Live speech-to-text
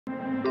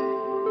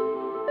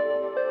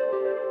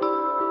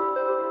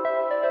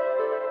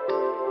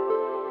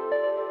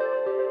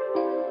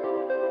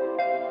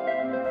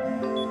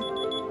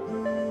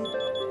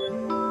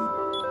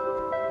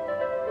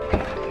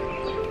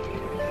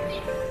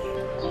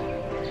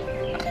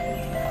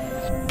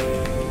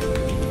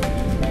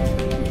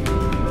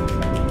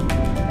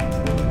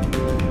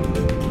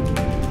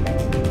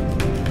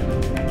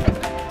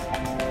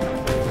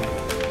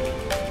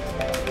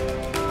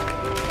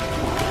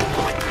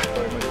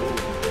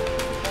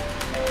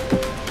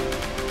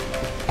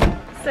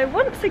So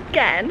once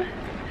again,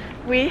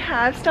 we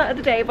have started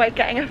the day by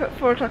getting up at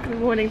 4 o'clock in the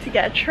morning to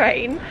get a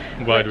train.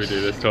 Why do we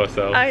do this to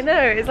ourselves? I know,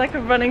 it's like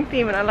a running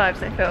theme in our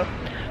lives, I feel.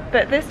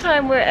 But this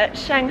time we're at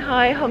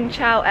Shanghai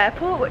Hongqiao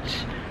Airport,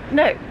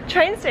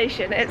 train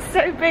station. It's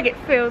so big it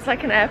feels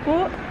like an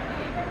airport.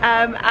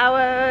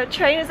 Our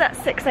train is at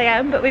 6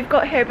 AM, but we've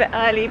got here a bit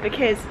early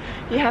because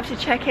you have to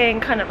check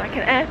in kind of like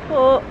an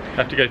airport.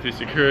 Have to go through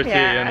security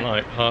and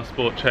like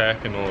passport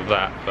check and all of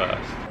that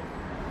first.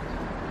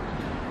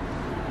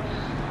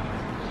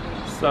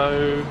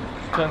 So,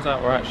 turns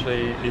out we're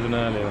actually even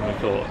earlier than we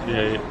thought.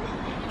 The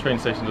train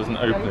station doesn't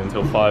open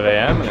until 5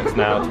 AM and it's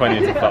now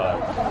 20 to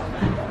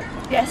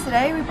 5.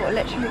 Yesterday we bought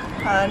literally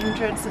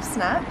hundreds of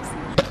snacks.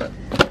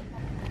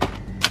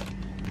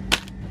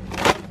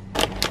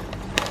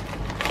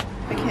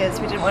 Because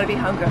we didn't want to be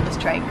hungry on this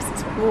train because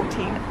it's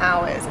 14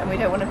 hours and we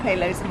don't want to pay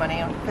loads of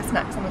money for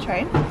snacks on the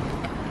train.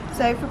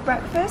 So for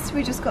breakfast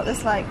we just got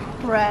this like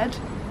bread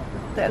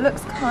that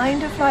looks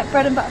kind of like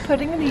bread and butter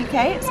pudding in the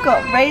UK. It's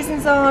got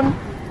raisins on,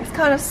 it's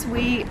kind of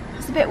sweet,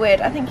 it's a bit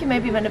weird. I think you may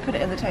be meant to put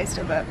it in the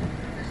toaster, but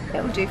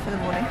it will do for the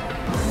morning.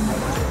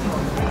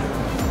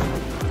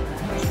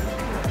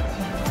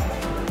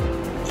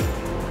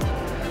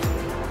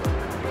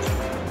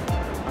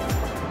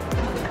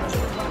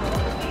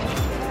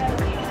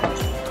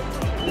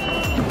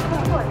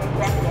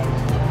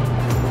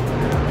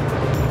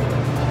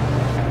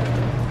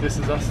 This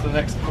is us for the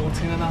next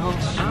 14 and a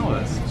half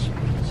hours.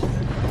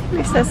 At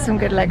least there's some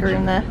good leg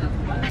room there.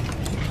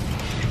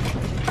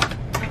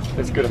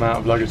 There's a good amount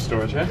of luggage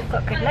storage here.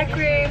 Got good leg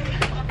room,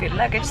 good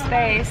luggage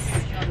space.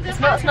 It's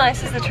not as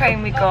nice as the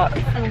train we got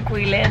from from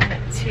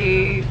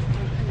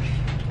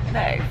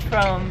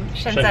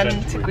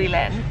Shenzhen to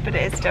Guilin, but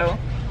it is still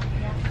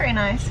pretty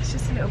nice. It's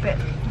just a little bit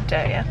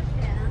dirtier.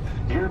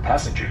 Dear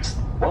passengers,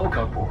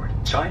 welcome aboard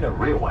China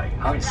Railway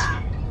High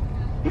Speed.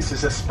 This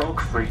is a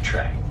smoke-free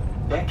train.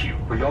 Thank you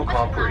for your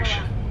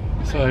cooperation.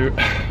 So,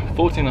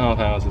 14 and a half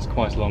hours is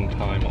quite a long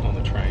time on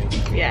the train.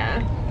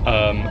 Yeah.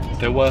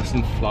 There were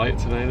some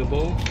flights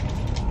available.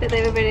 But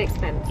they were really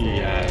expensive.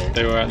 Yeah,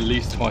 they were at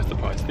least twice the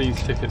price.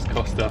 These tickets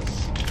cost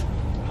us,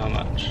 how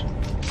much?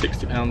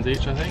 £60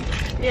 each, I think?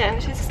 Yeah,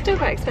 which is still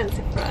quite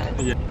expensive for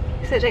us. Yeah.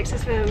 So it takes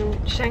us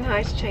from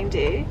Shanghai to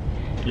Chengdu.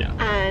 Yeah.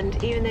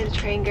 And even though the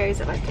train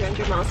goes at like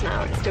 300 miles an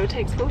hour, it still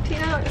takes 14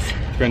 hours.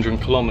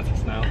 300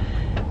 kilometers now.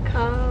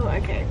 Oh,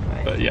 okay,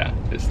 right. But yeah,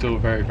 it's still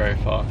very, very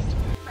fast.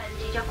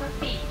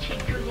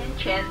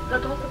 The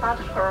doors about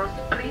to close.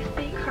 Please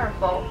be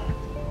careful.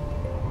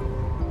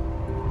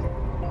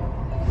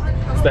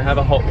 So they have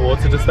a hot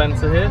water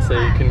dispenser here, so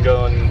you can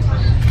go and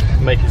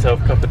make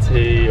yourself a cup of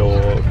tea or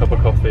a cup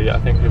of coffee. I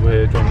think people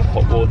here drink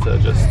hot water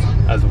just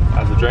as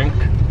a drink.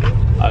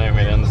 I don't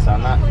really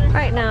understand that.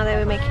 Right now they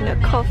were making a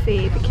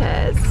coffee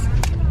because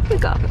we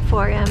got up at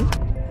 4 AM.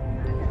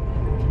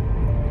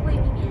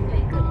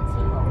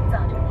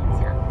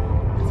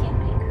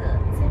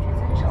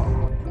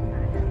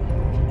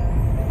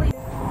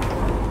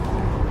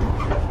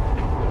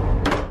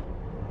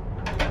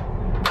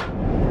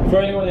 For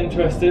anyone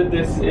interested,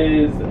 this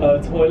is a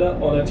toilet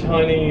on a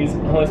Chinese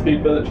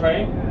high-speed bullet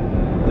train.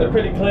 They're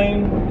pretty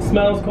clean,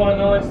 smells quite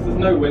nice, there's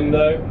no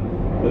window,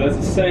 but there's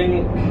a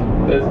sink,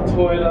 there's a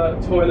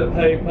toilet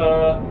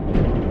paper,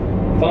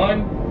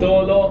 fine,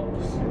 door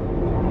locks.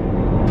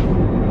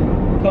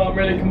 Can't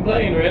really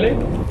complain, really.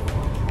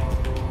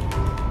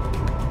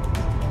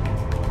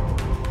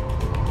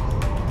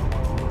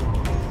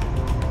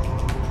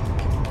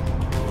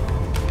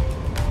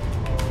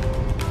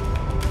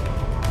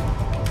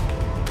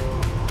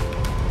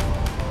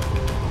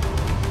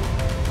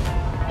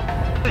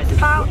 It's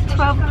about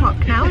 12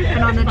 o'clock now. We've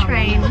been on the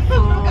train for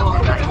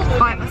like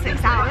 5 or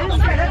 6 hours.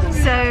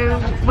 So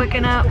we're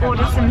gonna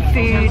order some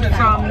food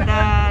from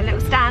the little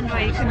stand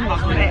where you can,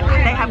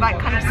 they have like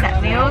kind of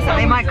set meals that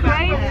they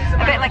microwave,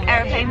 a bit like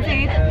airplane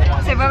food.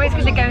 So we're always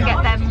gonna go and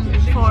get them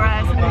for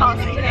us. I'll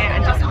sit here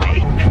and just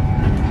wait.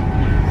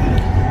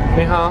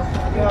 Ni hao.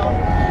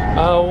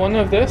 One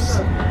of this.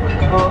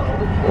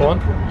 One.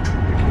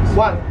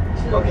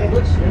 Okay.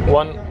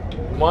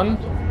 One.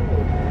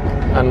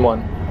 And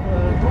one.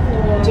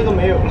 这个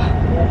没有了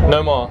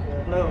No more.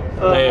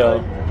 没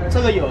有。这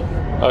个有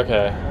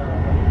Okay.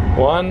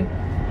 One.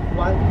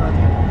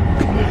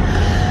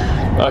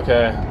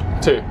 Okay.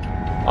 Two.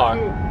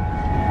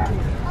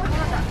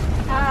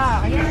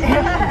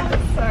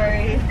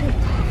 Sorry.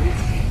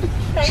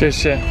 谢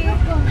谢.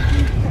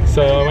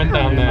 So I went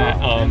down there,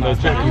 there was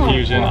a bit of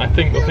confusion. I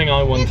think the thing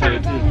I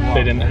wanted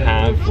they didn't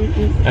have,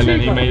 and then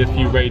he made a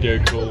few radio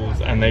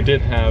calls and they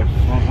did have,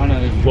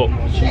 well,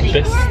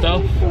 this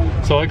stuff.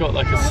 So I got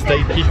like a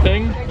steaky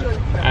thing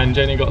and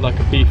Jenny got like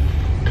a beef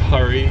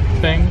curry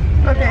thing.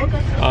 Okay.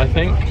 I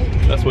think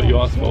that's what you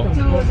asked for.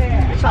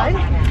 Fine.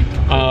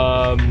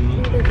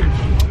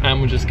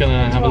 And we're just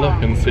gonna have a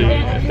look and see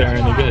if they're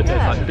any good. It's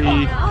like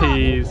beef,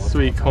 peas,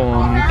 sweet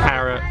corn,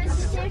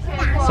 carrots,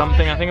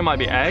 something. I think it might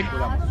be egg.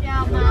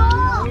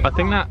 I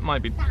think that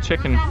might be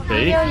chicken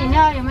feet.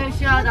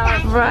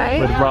 Right.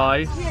 With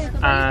rice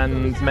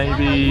and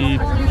maybe...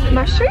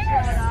 Mushrooms?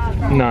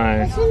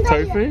 No.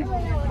 Tofu?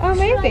 Oh,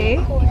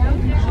 maybe.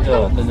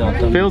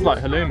 Feels like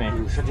halloumi.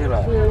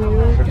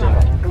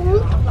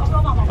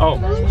 Oh.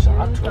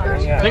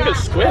 I think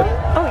it's squid.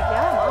 Oh,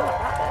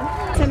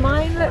 yeah. So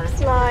mine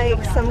looks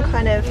like some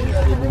kind of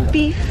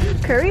beef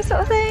curry sort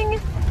of thing.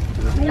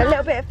 A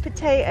little bit of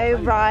potato,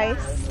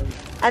 rice,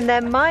 and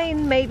then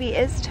mine maybe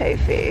is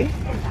tofu.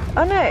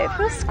 Oh no, it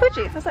feels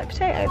squidgy, it feels like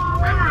potato.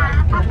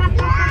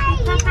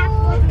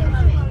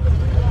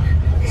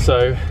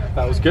 So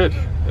that was good.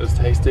 It was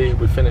tasty.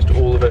 We finished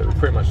all of it. We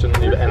pretty much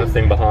didn't leave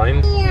anything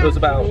behind. It was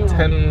about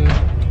 10,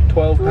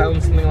 12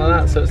 pounds, something like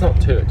that. So it's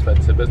not too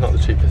expensive, but it's not the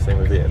cheapest thing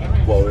we've eaten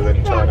while we were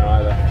in China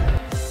either.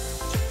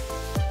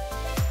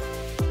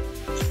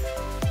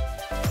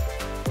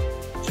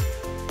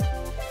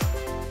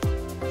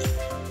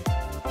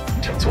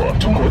 乘坐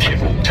中国铁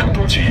路成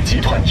都局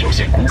集团有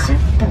限公司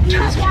部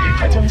车组员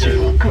还将记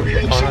录个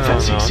人身份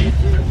信息，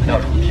纳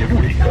入铁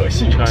路旅客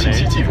信用信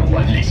息记录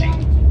管理。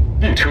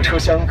列车车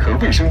厢和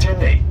卫生间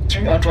内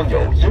均安装有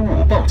烟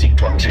雾报警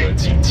装置，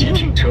紧急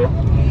停车。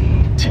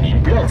请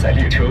您不要在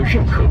列车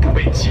任何部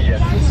位吸烟。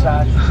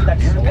Dear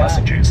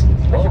passengers,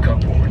 welcome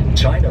aboard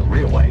China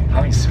Railway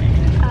High Speed.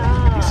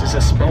 This is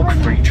a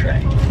smoke-free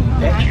train.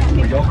 Thank you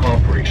for your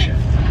cooperation.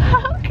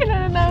 How can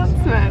an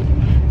announcement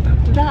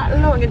that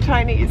long in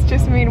Chinese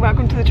just mean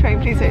welcome to the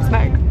train, please don't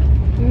smoke?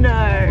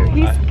 No,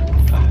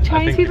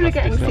 Chinese people are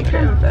getting secret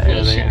info.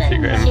 Yeah, they're getting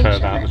secret info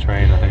about the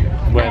train, I think.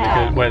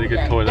 Where the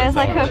good toilets There's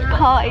like are. a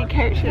party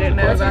coach you don't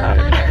know about.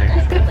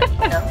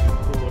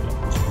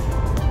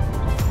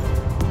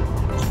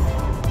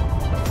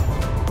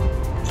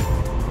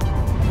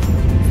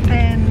 It's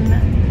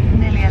been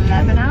nearly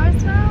 11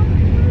 hours now,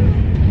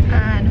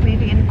 and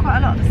we've eaten quite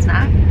a lot of the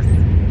snacks,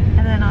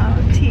 and then our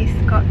teeth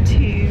got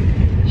too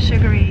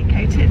sugary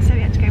coated, so we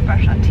had to go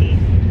brush our teeth.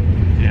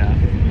 Yeah.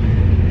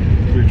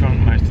 We've drunk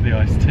most of the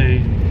iced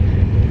tea.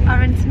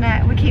 Our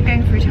internet, we keep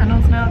going through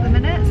tunnels now at the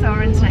minute, so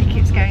our internet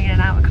keeps going in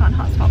and out. We can't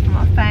hotspot from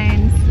our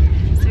phones,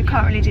 so we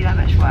can't really do that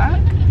much work.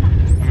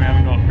 And we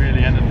haven't got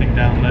really anything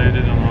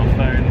downloaded on our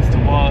phones to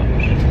watch.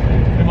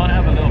 We might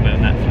have a little bit of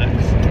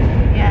Netflix.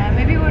 Yeah,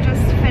 maybe we'll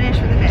just finish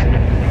with a bit of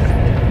Netflix.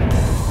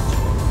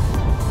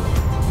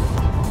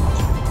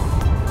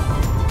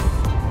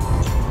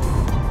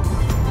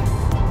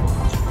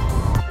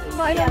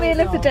 Final meal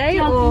of the day,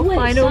 or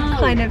final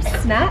kind of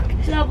snack,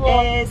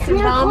 is some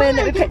ramen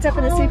that we picked up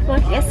in the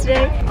supermarket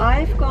yesterday.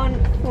 I've gone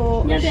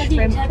for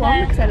shrimp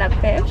one because I love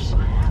fish,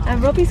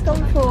 and Robbie's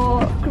gone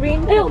for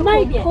green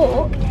peppercorn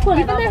pork,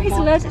 even though he's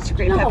allergic to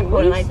green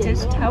peppercorn, and I did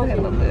tell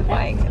him when we were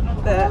buying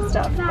the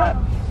stuff, but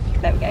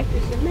there we go.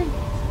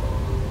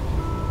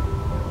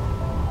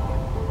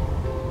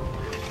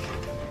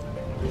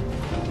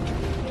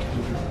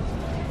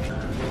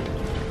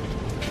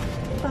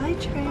 Bye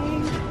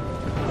train.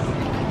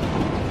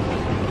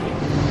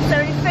 So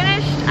we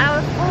finished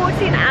our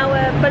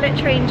 14-hour bullet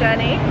train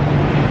journey.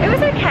 It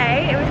was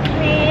okay, it was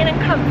clean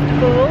and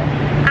comfortable,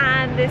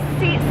 and the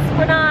seats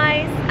were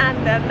nice, and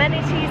the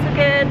amenities were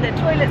good, the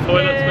toilets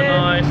were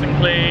nice and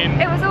clean.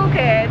 It was all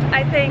good.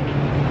 I think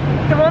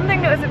the one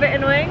thing that was a bit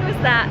annoying was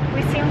that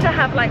we seemed to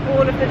have like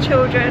all of the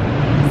children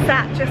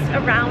sat just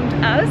around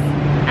us,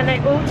 and they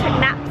all took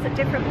naps at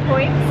different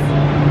points.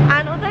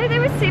 And although they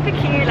were super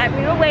cute, like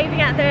we were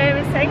waving at them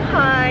and saying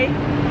hi,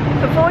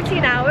 for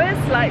 14 hours,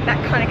 like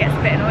that kind of gets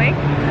a bit annoying.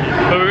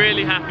 But we're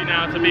really happy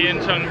now to be in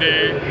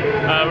Chengdu.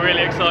 We're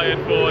really excited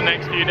for the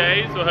next few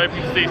days. We're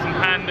hoping to see some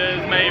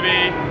pandas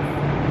maybe,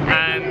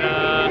 and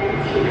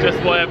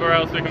just whatever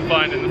else we can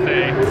find in the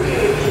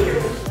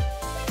city.